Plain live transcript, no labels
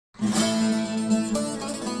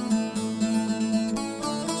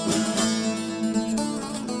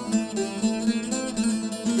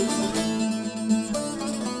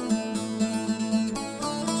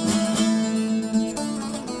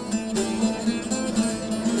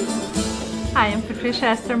Hi, I'm Patricia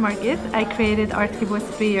Esther Margit. I created Art Kibbutz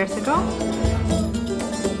 3 years ago.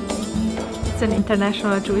 It's an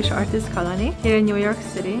international Jewish artist colony here in New York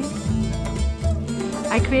City.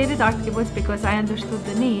 I created Art Kibbutz because I understood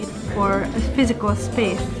the need for a physical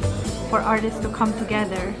space for artists to come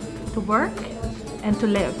together to work and to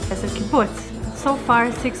live as a kibbutz. So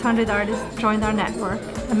far, 600 artists joined our network.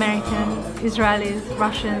 Americans, Israelis,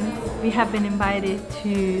 Russians. We have been invited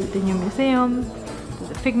to the new museum, to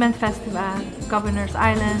the Figment Festival, Governor's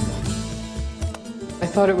Island. I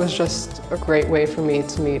thought it was just a great way for me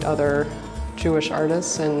to meet other Jewish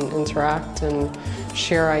artists and interact and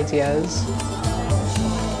share ideas.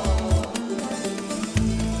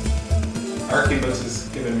 Art Kibbutz has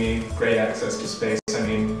given me great access to space. I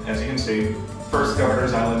mean, as you can see, first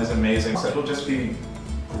Governor's Island is amazing. So it'll just be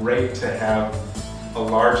great to have a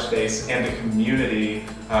large space and a community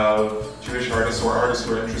of Jewish artists or artists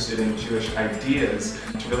who are interested in Jewish ideas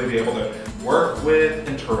to really be able to work with,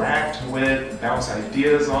 interact with, bounce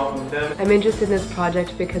ideas off of them. I'm interested in this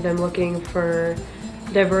project because I'm looking for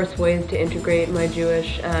diverse ways to integrate my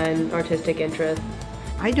Jewish and artistic interests.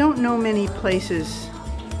 I don't know many places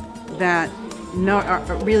that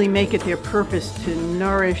really make it their purpose to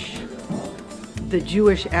nourish the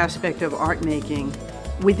Jewish aspect of art making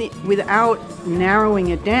without narrowing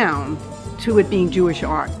it down to it being Jewish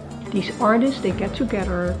art. These artists, they get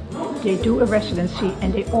together, they do a residency,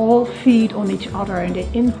 and they all feed on each other and they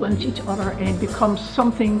influence each other, and it becomes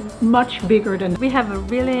something much bigger than. We have a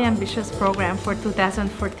really ambitious program for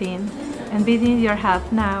 2014, and we need your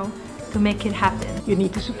help now to make it happen. You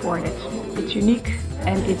need to support it. It's unique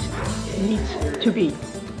and it needs to be,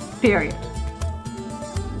 period.